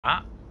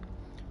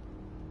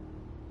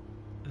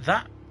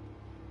That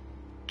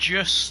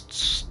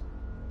just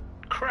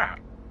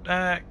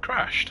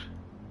crashed.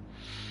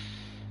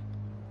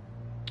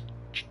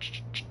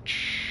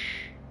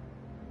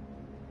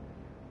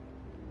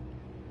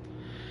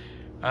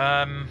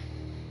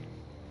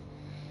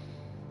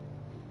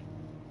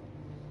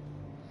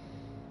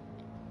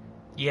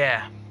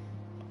 Yeah,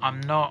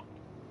 I'm not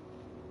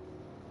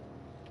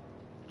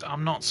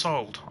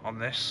sold on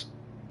this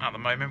at the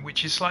moment,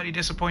 which is slightly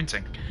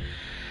disappointing.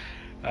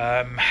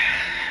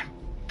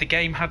 The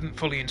game hadn't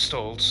fully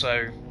installed,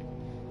 so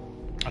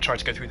I tried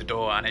to go through the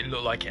door and it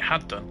looked like it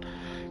had done.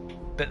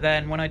 But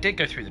then when I did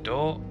go through the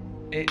door,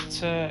 it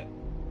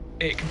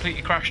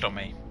completely crashed on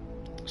me.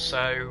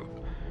 So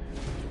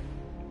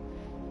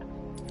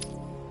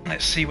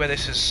let's see where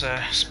this has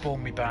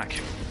spawned me back.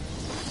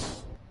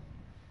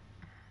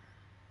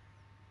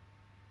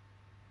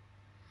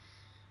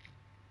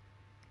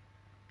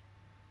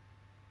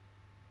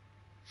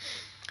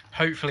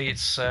 Hopefully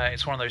it's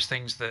one of those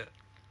things that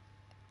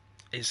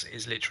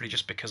is literally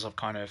just because I've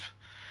kind of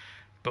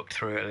booked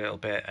through it a little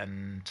bit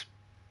and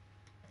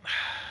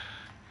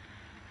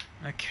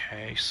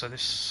okay, so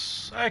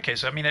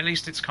I mean at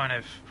least it's kind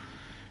of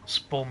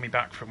spawned me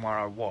back from where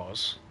I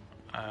was.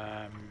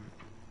 But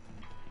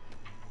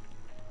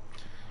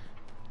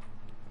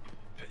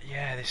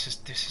yeah, this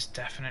is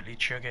definitely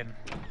chugging.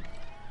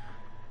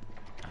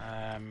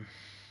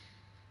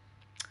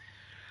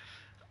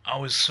 I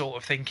was sort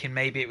of thinking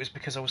maybe it was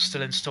because I was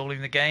still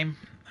installing the game,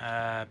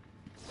 but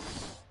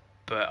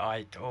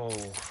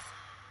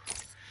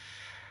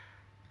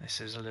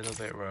this is a little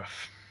bit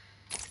rough.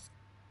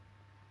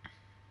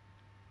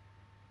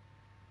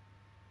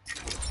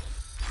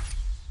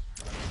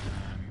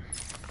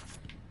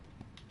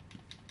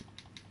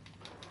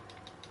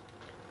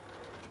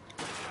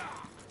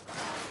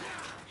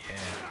 Yeah.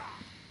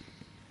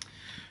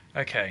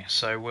 Okay,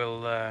 so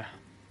we'll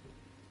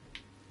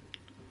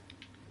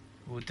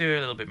do a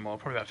little bit more,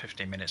 probably about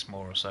 15 minutes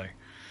more or so.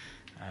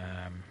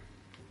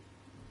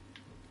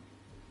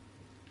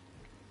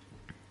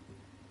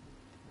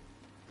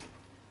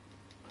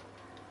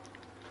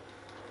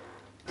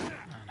 And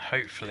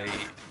hopefully,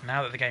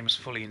 now that the game is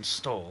fully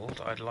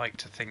installed, I'd like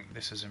to think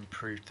this has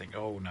improved things.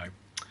 Oh no.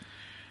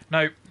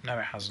 No,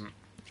 it hasn't.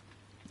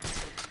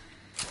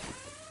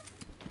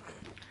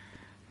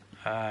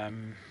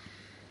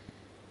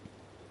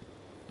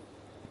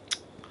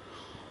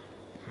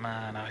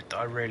 Man,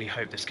 I really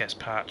hope this gets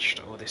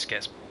patched, or this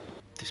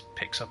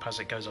picks up as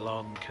it goes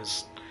along,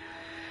 because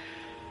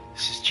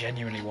this is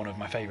genuinely one of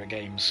my favourite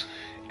games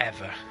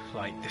ever.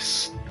 Like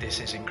this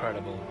is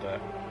incredible,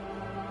 but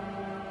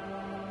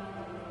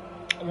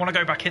I want to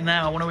go back in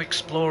there. I want to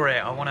explore it.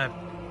 I want to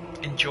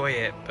enjoy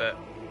it, but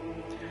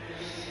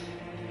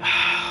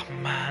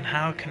man,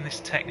 how can this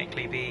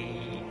technically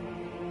be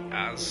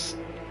as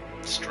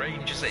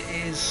strange as it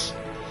is?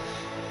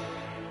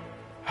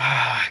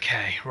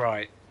 Okay,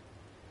 right.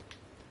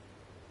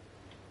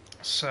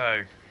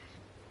 So,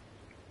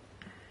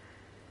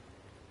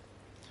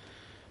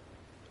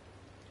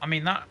 I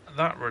mean that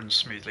runs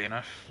smoothly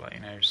enough, like,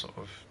 you know, sort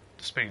of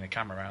spinning the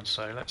camera around.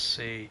 So let's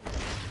see.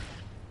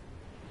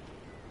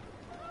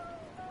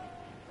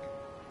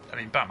 I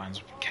mean,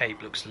 Batman's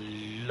cape looks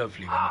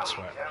lovely when it's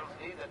wet.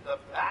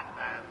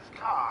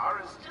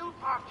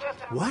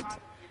 What?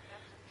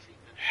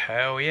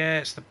 Hell yeah,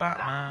 it's the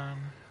Batman.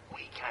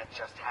 We can't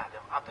just have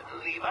him up and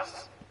leave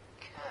us,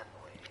 can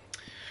we?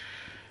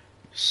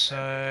 So,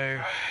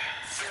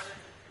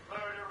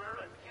 Murderer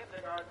and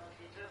kindergarten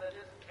teacher that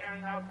isn't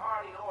carrying out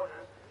party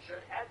orders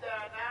should head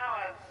there now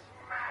and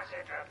smash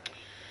it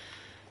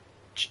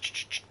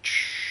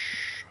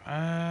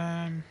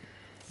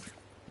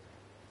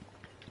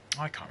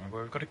I can't remember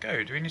where we've got to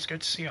go. Do we need to go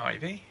to see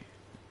Ivy?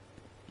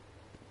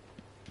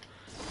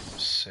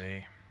 Let's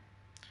see.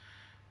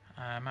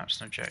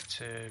 Maps and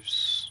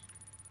objectives.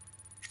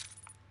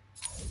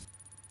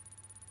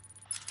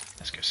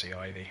 Let's go see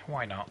Ivy.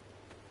 Why not?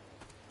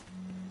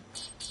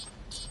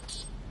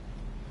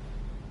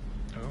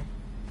 Oh.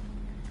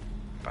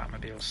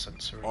 Batmobile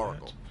sensor alert.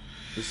 Oracle.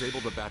 Disable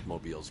the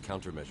Batmobile's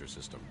countermeasure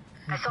system.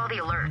 I saw the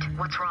alert.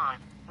 What's wrong?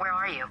 Where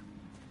are you?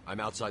 I'm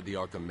outside the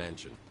Arkham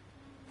mansion.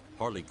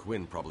 Harley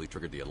Quinn probably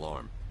triggered the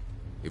alarm.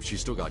 If she's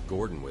still got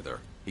Gordon with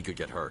her, he could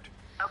get hurt.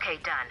 Okay,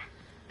 done.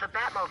 The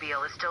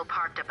Batmobile is still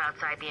parked up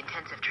outside the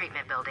intensive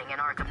treatment building in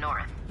Arkham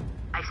North.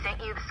 I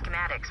sent you the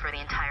schematics for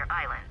the entire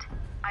island.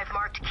 I've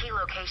marked key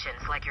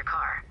locations like your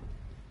car.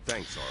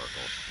 Thanks,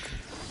 Oracle.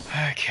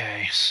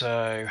 Okay,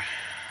 so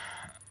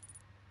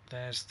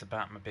there's the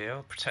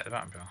Batmobile. Protect the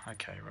Batmobile.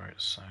 Okay, right,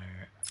 so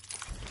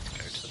let's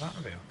go to the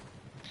Batmobile.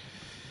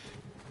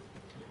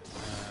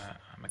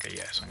 I'm gonna go,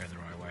 yes, I'm going the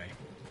right way.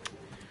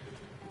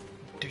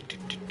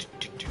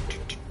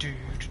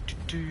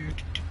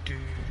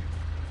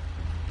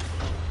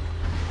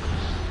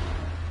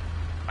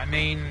 I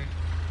mean,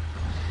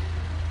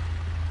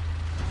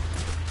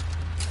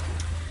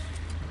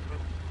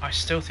 I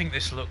still think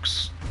this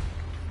looks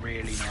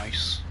really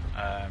nice.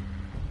 I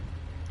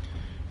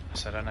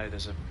said I know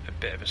there's a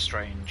bit of a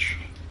strange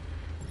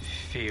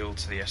feel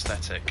to the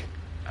aesthetic,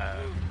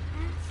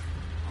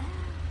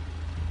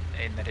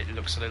 in that it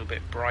looks a little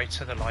bit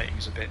brighter. The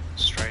lighting's a bit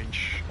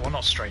strange. Well,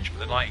 not strange, but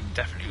the lighting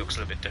definitely looks a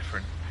little bit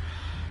different.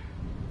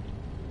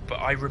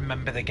 But I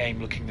remember the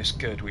game looking this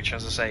good, which,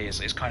 as I say,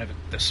 is kind of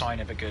the sign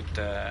of a good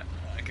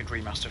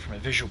remaster from a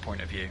visual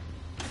point of view.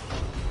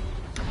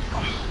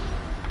 Oh,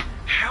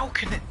 how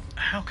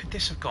could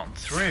this have gotten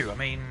through? I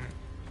mean,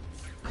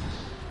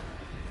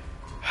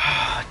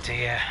 oh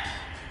dear.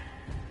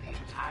 The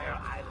entire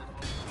island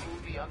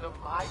will be under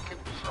my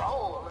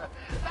control.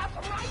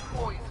 That's right,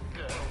 boys and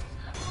girls.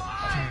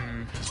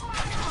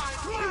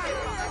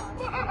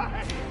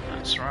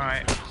 That's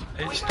right.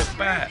 It's the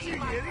bat.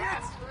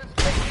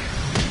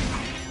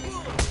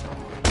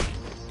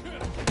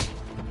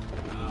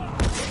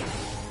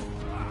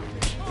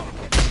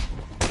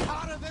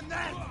 Harder than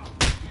that.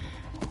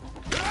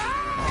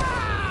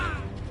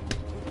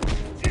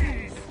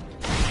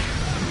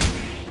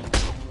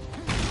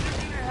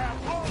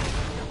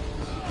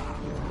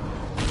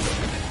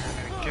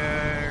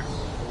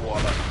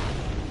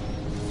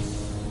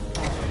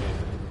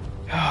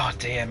 Oh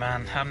dear,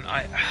 man.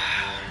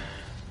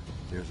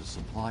 There's a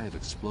supply of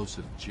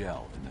explosive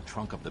gel in the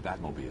trunk of the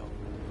Batmobile.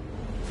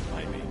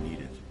 I may need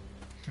it.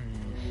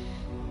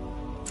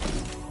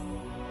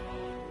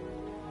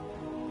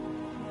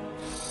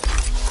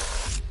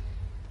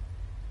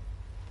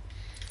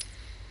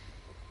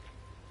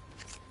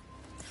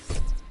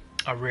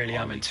 I really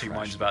am in two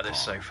minds about this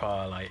so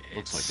far. Like,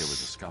 looks like there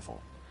was a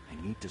scuffle. I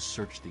need to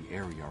search the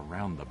area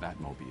around the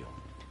Batmobile.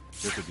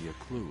 There could be a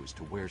clue as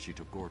to where she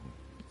took Gordon.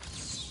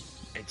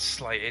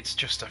 It's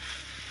just a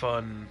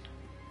fun,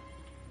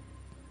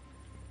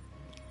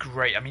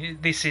 great. I mean,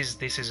 this is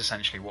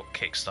essentially what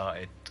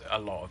kickstarted a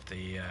lot of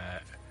the.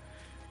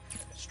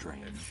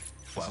 Strange.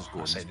 Well,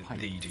 I say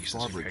the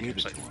decent Barbara superhero gave it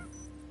games, to him.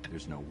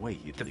 There's no way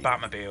he'd the leave.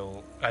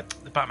 Batmobile,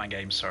 the Batman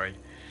games. Sorry,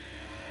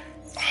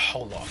 a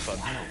whole lot of fun.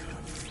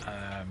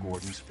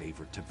 Gordon's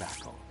favorite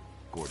tobacco.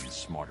 Gordon's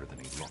smarter than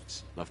he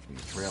looks. Left me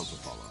a trail to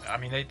follow. I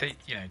mean, they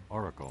you know.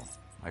 Oracle,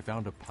 I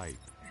found a pipe.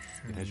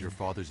 It has your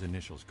father's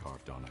initials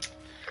carved on it.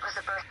 It was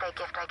a birthday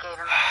gift I gave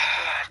him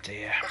last year.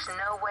 Dear. There's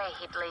no way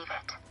he'd leave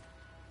it.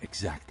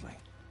 Exactly.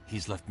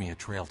 He's left me a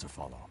trail to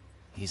follow.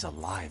 He's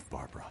alive,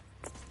 Barbara.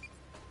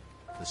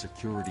 The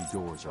security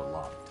doors are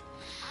locked.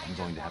 I'm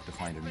going to have to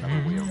find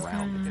another way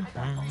around to get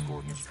back on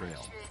Gordon's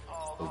trail.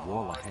 The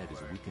wall ahead is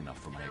weak enough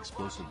for my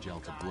explosive gel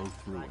to blow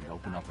through and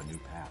open up a new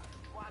path.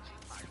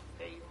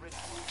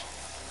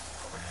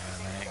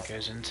 And then it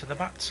goes into the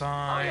bat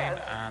sign,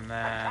 and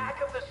then.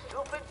 Attack of the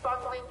stupid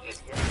bungling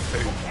idiot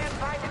who can't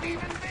find an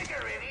even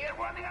bigger idiot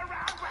running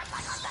around dressed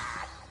like a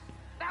bat.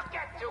 Now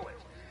get to it.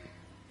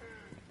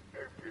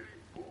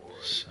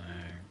 So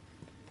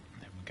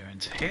then we go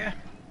into here.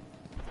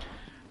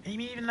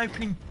 Even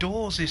opening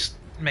doors is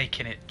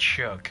making it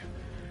chug.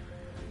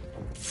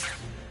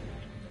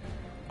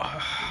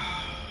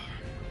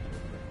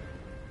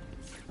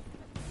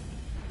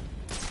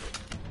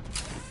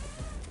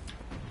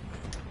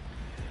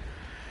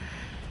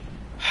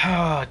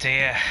 Oh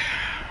dear.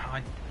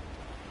 Like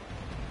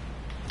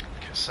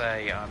I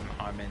say,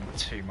 I'm in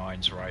two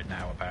minds right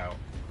now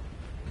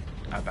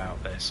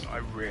about this. I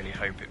really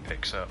hope it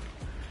picks up.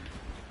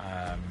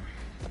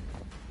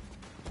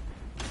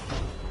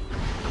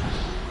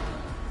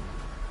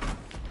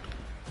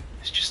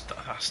 It's just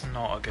that's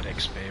not a good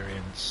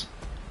experience.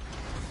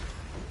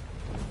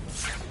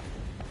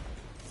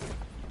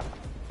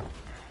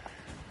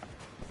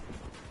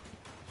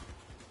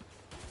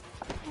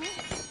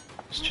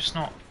 It's just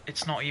not.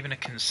 It's not even a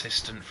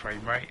consistent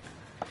frame rate.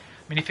 I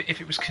mean, if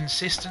it was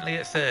consistently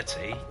at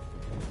 30,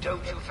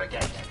 Don't you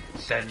forget.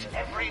 then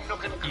Every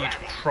nook and you'd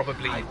cranny.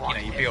 probably,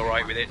 you'd be all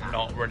right with it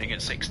not running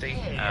at 60.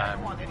 I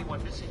don't want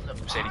anyone missing the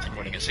So anything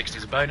running at 60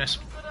 is a bonus,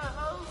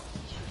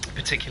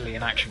 particularly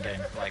an action game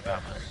like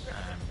Batman.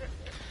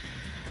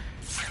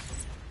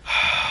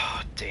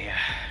 Oh dear.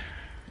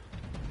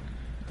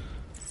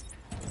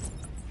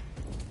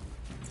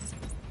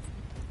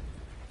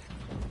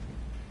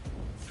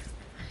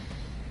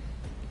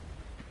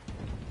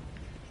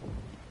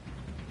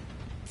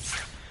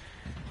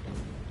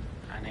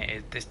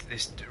 And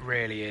this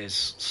really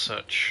is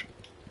such.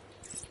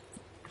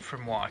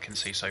 From what I can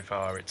see so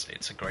far,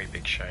 it's a great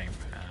big shame.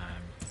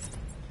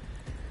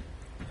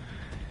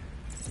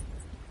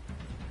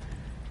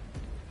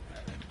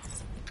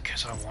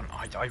 Because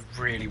I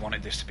really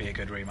wanted this to be a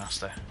good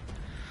remaster.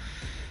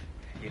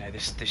 You know,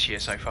 this year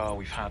so far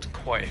we've had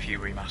quite a few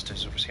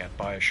remasters. Obviously, had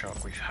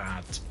BioShock. We've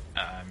had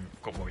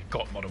we've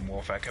got Modern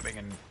Warfare coming,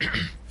 and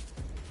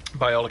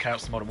by all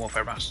accounts, the Modern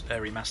Warfare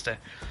remaster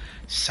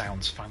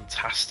sounds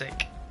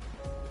fantastic.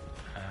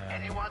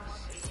 Anyone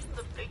seen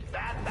the big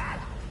bad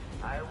bat?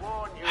 I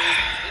warn you,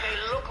 he may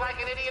look like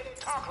an idiot and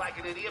talk like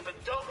an idiot,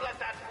 but don't let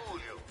that fool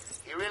you.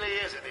 He really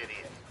is an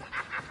idiot.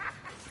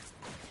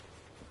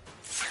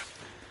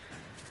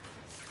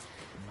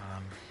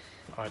 Man,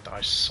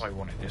 I so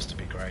wanted this to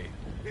be great.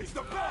 It's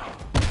the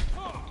bat!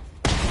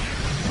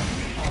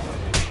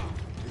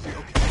 Is he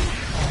okay?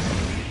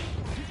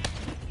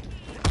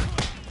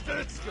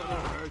 That's gonna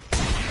hurt.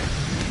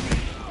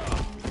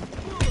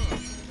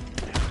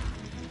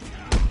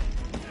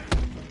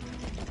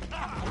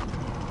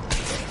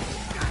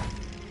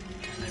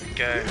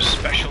 go.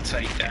 Special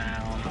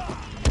takedown.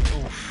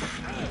 Oof.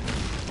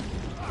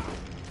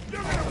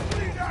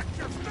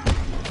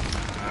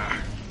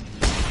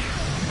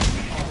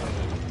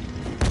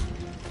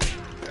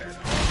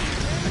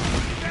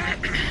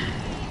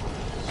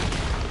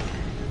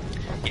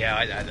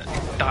 Yeah,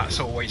 that's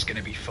always going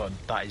to be fun.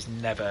 That is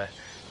never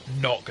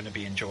not going to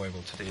be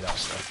enjoyable to do that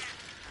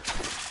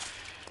stuff.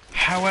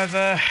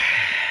 However,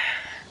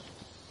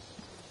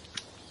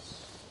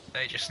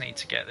 they just need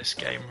to get this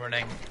game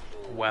running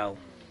well.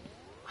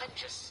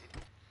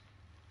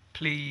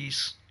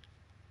 Please.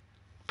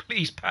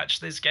 Please patch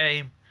this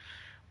game.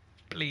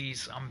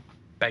 Please, I'm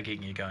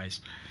begging you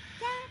guys.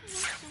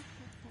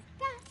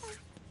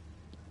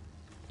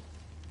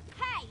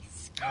 Hey,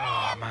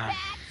 Oh, man.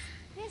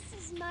 this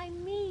is my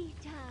me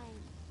time.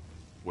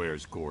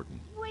 Where's Gordon?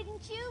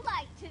 Wouldn't you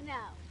like to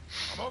know?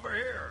 I'm over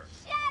here.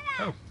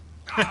 Shut up!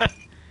 Oh.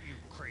 You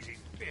crazy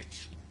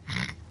bitch.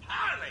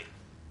 Harley!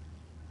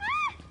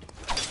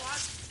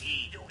 What's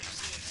he doing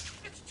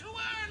here? It's too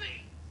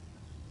early.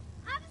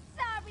 I'm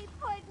sorry,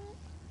 Puddin'.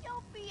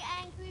 Don't be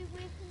angry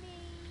with me.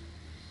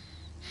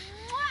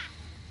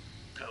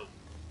 Mwah! Go,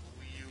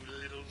 you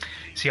little...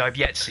 See, I've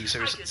yet to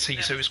see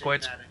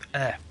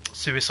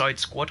Suicide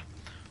Squad,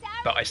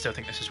 but I still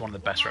think this is one of the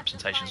best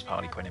representations of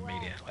Harley Quinn in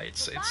media. Like,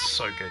 it's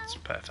so good, it's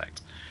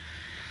perfect.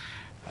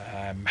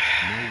 No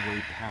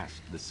way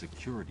past the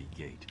security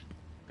gate.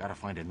 Gotta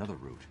find another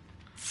route.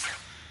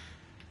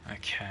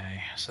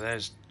 Okay, so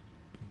there's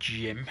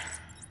Jim.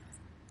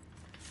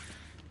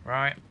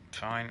 Right,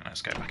 fine,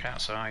 let's go back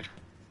outside.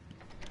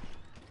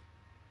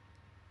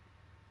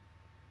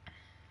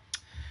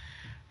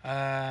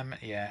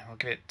 Yeah, we'll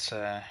give it...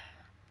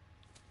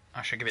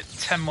 I should give it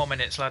 10 more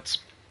minutes, lads.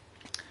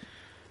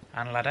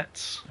 And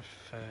ladettes,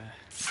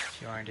 if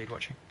you are indeed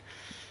watching.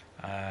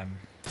 I'll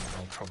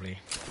probably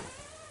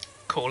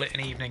call it an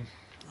evening.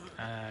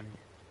 I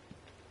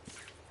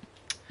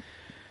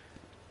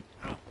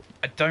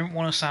don't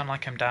want to sound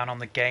like I'm down on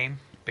the game,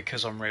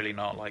 because I'm really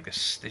not. Like,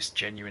 this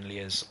genuinely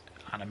is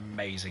an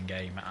amazing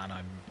game, and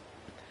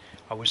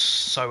I was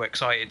so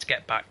excited to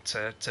get back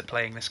to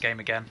playing this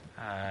game again.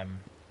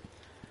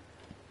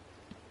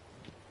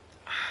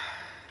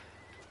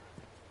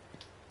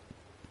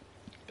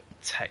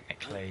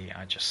 Technically,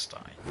 I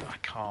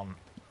can't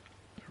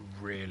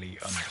really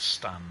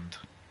understand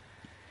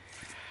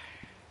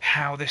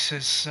how this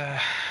has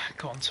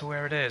gotten to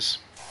where it is.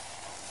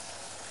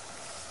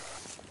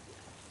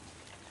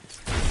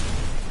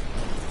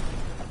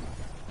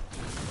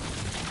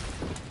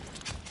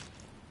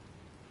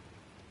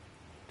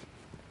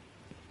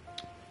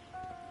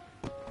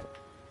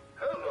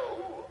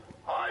 Hello,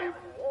 I'm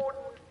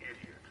Warden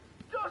Idiot.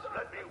 Just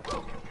let me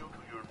welcome you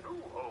to your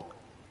new home.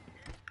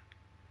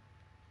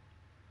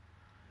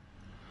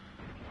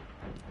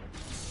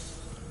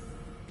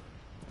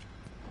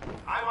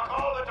 I want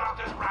all the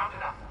doctors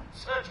rounded up.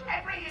 Search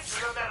every inch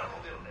of the medical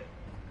building.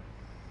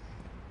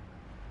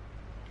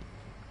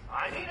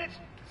 I need it.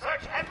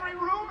 Search every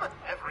room,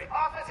 every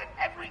office, and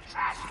every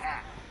trash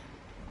can.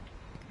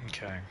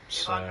 Okay, If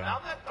so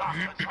another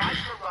doctor tries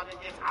to run and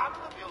get out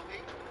of the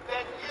building,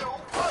 then you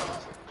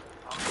first.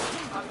 I'll put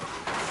you under the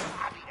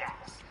happy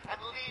gas and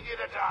leave you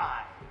to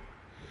die.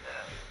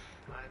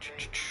 I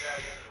think that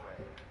anyway.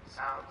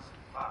 Sounds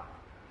fun.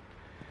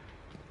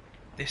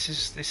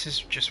 this is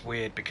just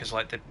weird, because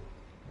like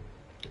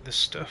the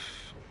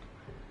stuff.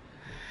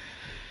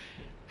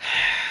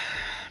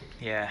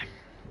 Yeah,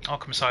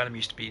 Arkham Asylum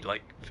used to be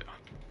like,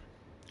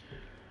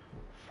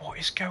 what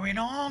is going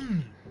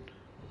on?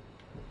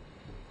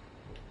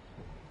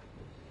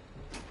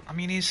 I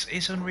mean,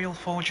 is Unreal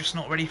 4 just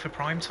not ready for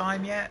prime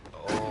time yet,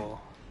 or?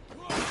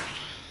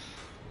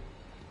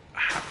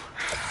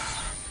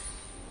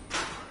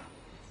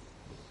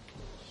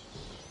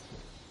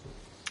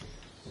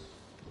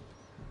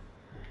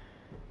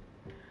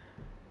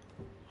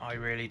 I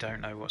really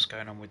don't know what's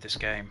going on with this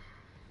game.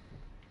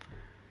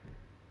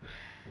 I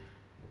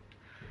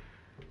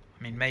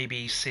mean,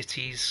 maybe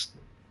cities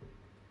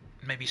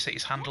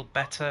handled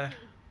better.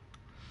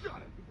 Shut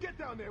it! Get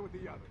down there with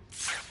the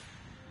others.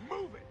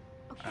 Move it!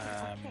 Okay,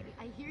 okay,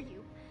 I hear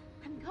you.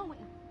 I'm going.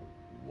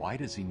 Why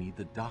does he need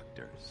the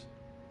doctors?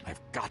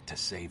 I've got to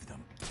save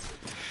them.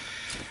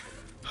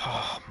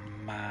 Oh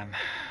man.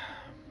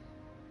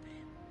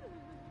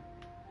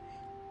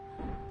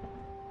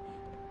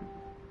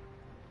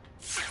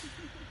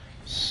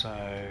 So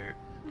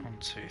 1,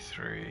 2,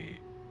 3,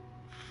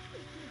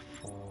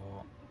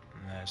 4,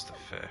 and there's the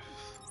 5th.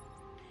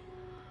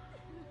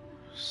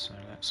 So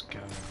let's go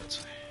over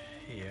to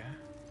here.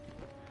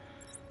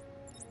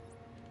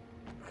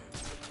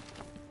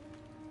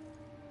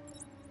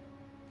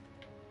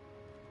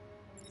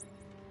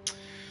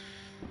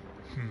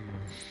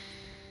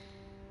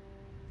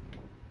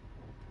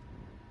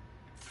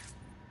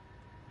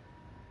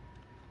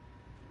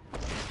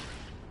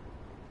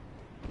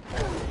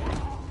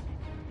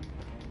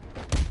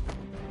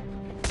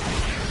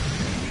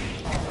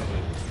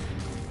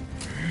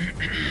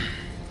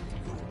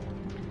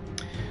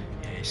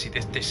 Yeah, you see,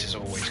 this is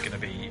always going to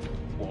be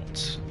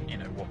what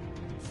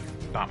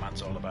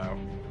Batman's all about.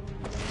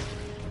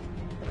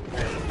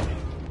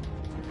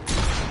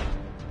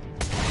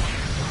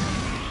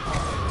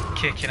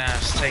 Kicking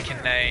ass, taking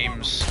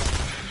names,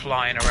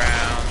 flying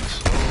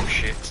around. Oh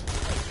shit.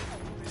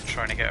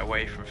 Trying to get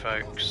away from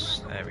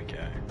folks. There we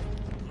go.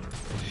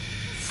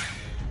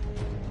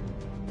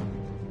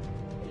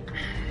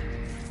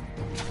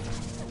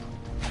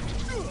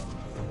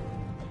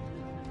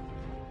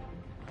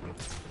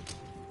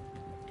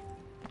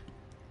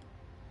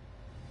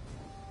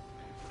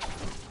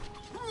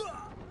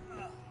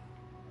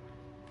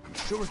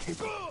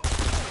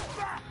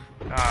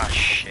 Ah,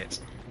 shit.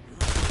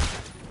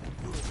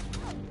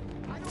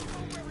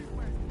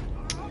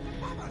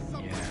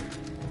 Yeah.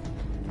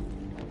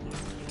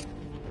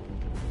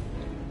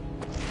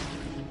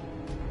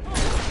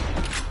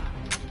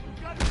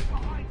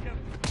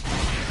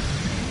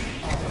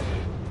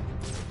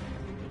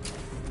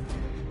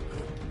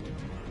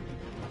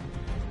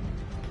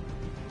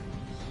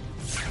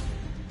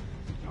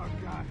 Oh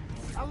God,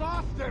 I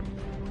lost him.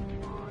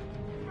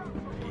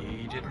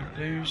 He didn't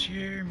lose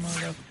you,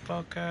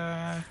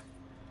 motherfucker.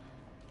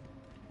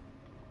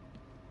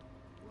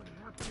 What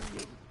happened to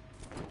you?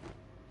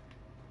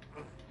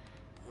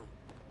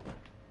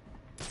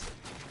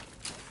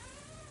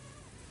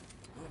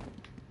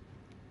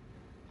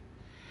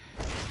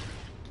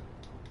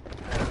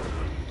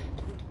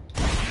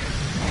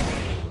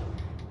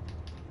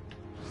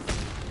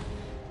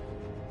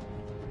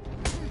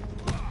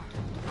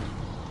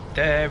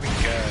 There we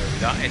go.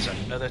 That is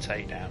another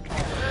takedown.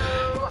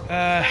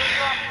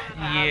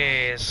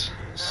 Yes.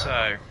 So.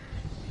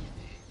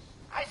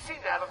 I see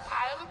now a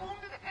pile of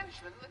wounded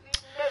henchmen that need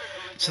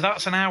medical So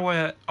that's an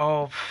hour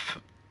of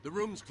The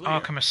room's clear.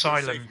 Arkham We're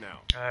Asylum. safe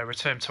now.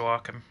 Return to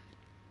Arkham.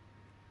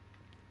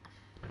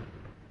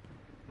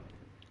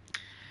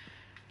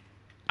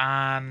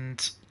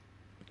 And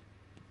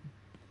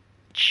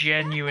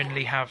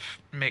genuinely have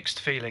mixed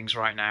feelings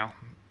right now,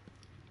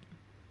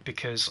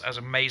 because as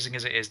amazing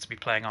as it is to be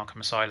playing Arkham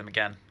Asylum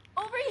again,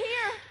 Over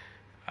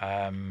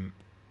here!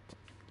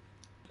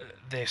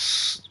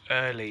 this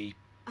early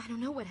I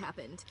don't know what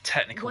happened.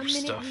 technical One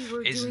minute stuff we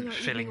were isn't doing our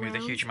filling me evening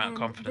with a huge amount of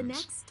rounds, and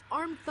confidence. The next,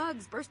 armed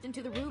thugs burst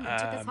into the room and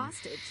took us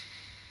hostage.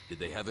 Did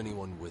they have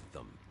anyone with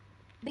them?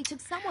 They took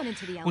someone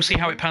into the elevator. We'll see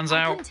how it pans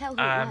I out. couldn't tell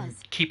who it was.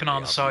 Keep an eye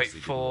on They the site obviously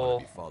didn't want for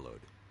to be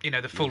followed.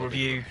 the full The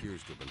review.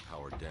 appears to have been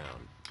powered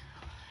down.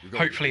 You're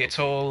going Hopefully to it's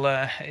all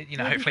We'll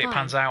hopefully be it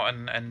pans fine. out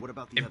and What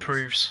about the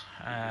improves.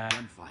 Gunfire.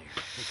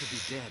 They could be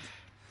dead.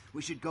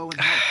 We should go and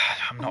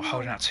help. I'm not Oh, no.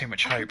 holding out too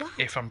much I hope, forgot.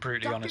 if I'm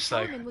brutally Dr. honest,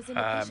 though. Solomon was in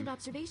the patient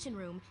observation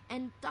room,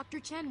 and Dr.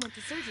 Chen went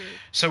to surgery.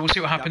 So we'll see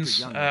what happens.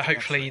 Young went to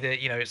hopefully,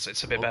 X-ray.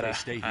 it's a bit Okay, better.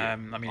 stay here. I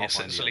mean, I'll it's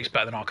find at the least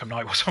other better than Arkham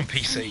Knight was on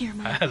PC. Here,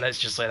 Mike. Let's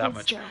just say that Hold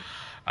much. still.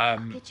 I'll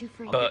get you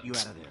free. But Get you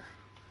out of there.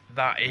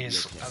 that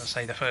is, as I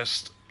say, the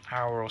first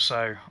hour or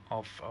so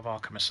of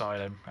Arkham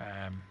Asylum.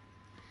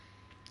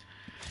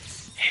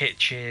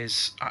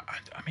 Hitches. I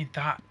mean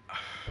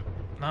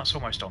that's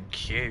almost on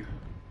cue.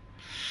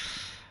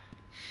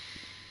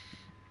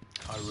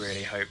 I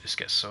really hope this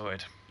gets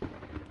sorted.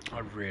 I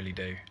really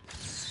do.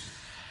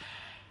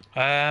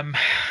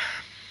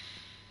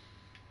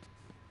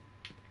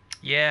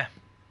 Yeah.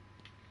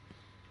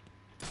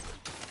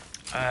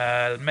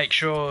 Make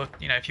sure,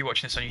 if you're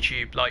watching this on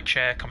YouTube, like,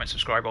 share, comment,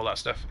 subscribe, all that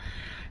stuff.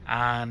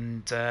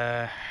 And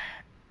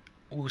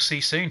we'll see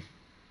you soon.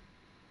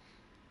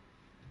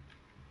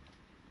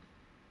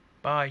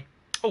 Bye.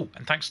 Oh,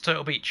 and thanks to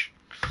Turtle Beach.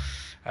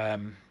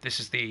 This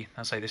is the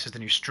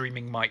new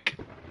streaming mic.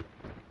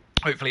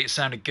 Hopefully it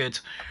sounded good.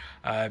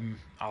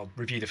 I'll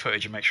review the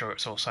footage and make sure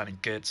it's all sounding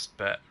good,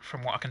 but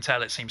from what I can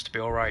tell it seems to be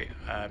alright.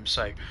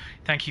 So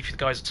thank you for the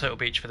guys at Turtle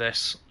Beach for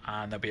this,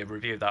 and there'll be a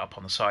review of that up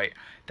on the site.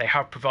 They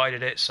have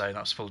provided it, so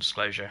that's full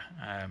disclosure.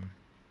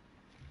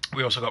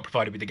 We also got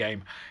provided with the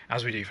game,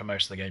 as we do for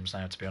most of the games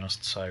now, to be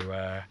honest.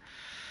 So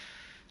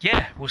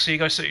yeah, we'll see you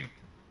guys soon.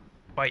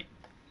 Bye.